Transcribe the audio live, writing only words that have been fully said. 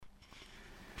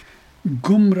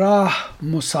گمراہ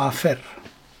مسافر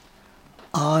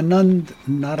آنند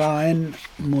نارائن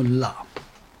ملا۔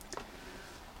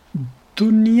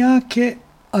 دنیا کے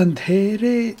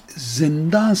اندھیرے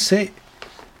زندہ سے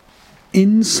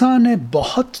انسان نے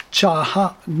بہت چاہا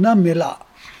نہ ملا،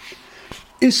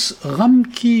 اس غم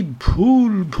کی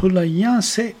بھول بھلیاں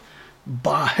سے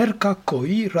باہر کا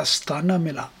کوئی رستہ نہ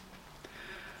ملا۔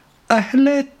 اہل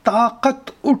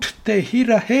طاقت اٹھتے ہی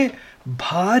رہے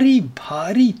بھاری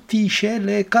بھاری تیشے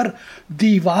لے کر،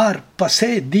 دیوار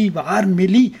پسے دیوار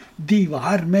ملی،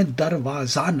 دیوار میں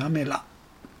دروازہ نہ ملا۔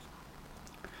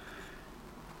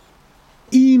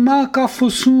 ایما کا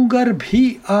فسونگر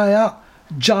بھی آیا،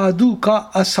 جادو کا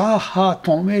عصا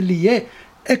ہاتھوں میں لیے،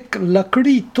 ایک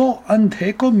لکڑی تو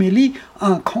اندھے کو ملی،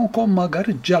 آنکھوں کو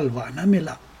مگر جلوہ نہ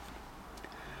ملا۔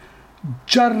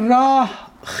 جراح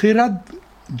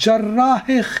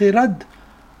خرد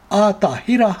آتا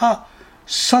ہی رہا،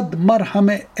 صد مرہم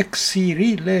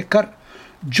اکسیری لے کر،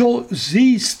 جو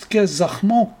زیست کے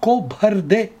زخموں کو بھر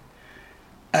دے،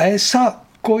 ایسا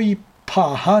کوئی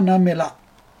پھاہا نہ ملا۔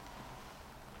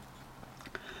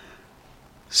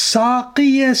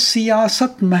 ساقی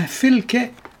سیاست محفل کے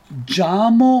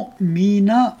جام و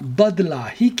مینا بدلا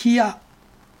ہی کیا،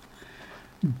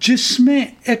 جس میں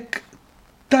ایک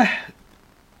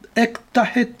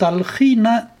تہ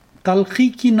تلخی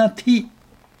کی نہ تھی،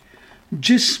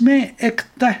 جس میں ایک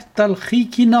تہ تلخی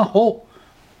کی نہ ہو،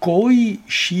 کوئی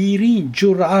شیریں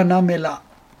جرعہ نہ ملا۔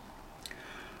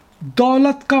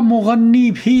 دولت کا مغنی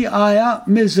بھی آیا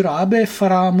مضراب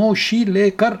فراموشی لے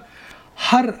کر،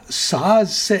 ہر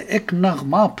ساز سے ایک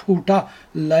نغمہ پھوٹا،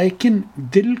 لیکن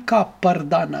دل کا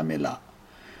پردہ نہ ملا۔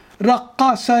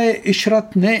 رقاصہ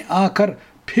عشرت نے آ کر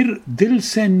پھر دل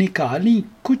سے نکالی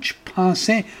کچھ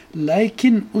پھانسیں،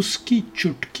 لیکن اس کی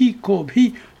چٹکی کو بھی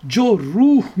جو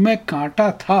روح میں کانٹا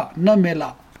تھا نہ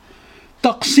ملا۔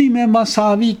 تقسیم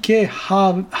مساوی کے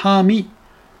حامی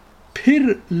پھر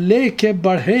لے کے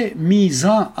بڑھے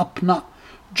میزاں اپنا،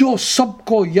 جو سب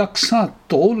کو یکساں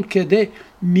تول کے دے،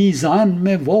 میزان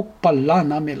میں وہ پلہ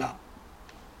نہ ملا۔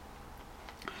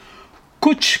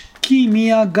 کچھ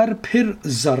کیمیا گر پھر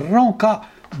ذروں کا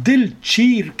دل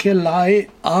چیر کے لائے،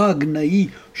 آگ نئی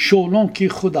شعلوں کی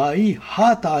خدائی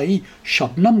ہاتھ آئی،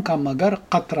 شبنم کا مگر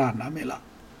قطرہ نہ ملا۔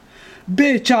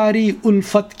 بیچاری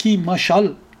الفت کی مشعل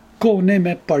کونے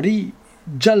میں پڑی،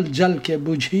 جل جل کے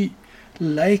بجھی،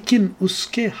 لیکن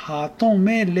اسے ہاتھوں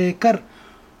میں لے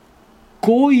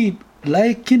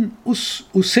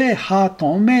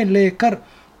کر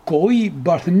کوئی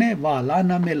بڑھنے والا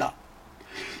نہ ملا۔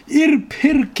 ار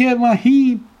پھر کے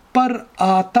وہیں پر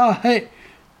آتا ہے،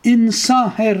 انساں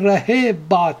ہے رہے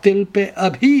باطل پہ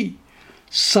ابھی،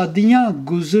 صدیاں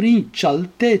گزری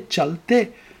چلتے چلتے،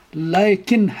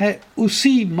 لیکن ہے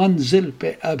اسی منزل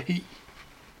پہ ابھی۔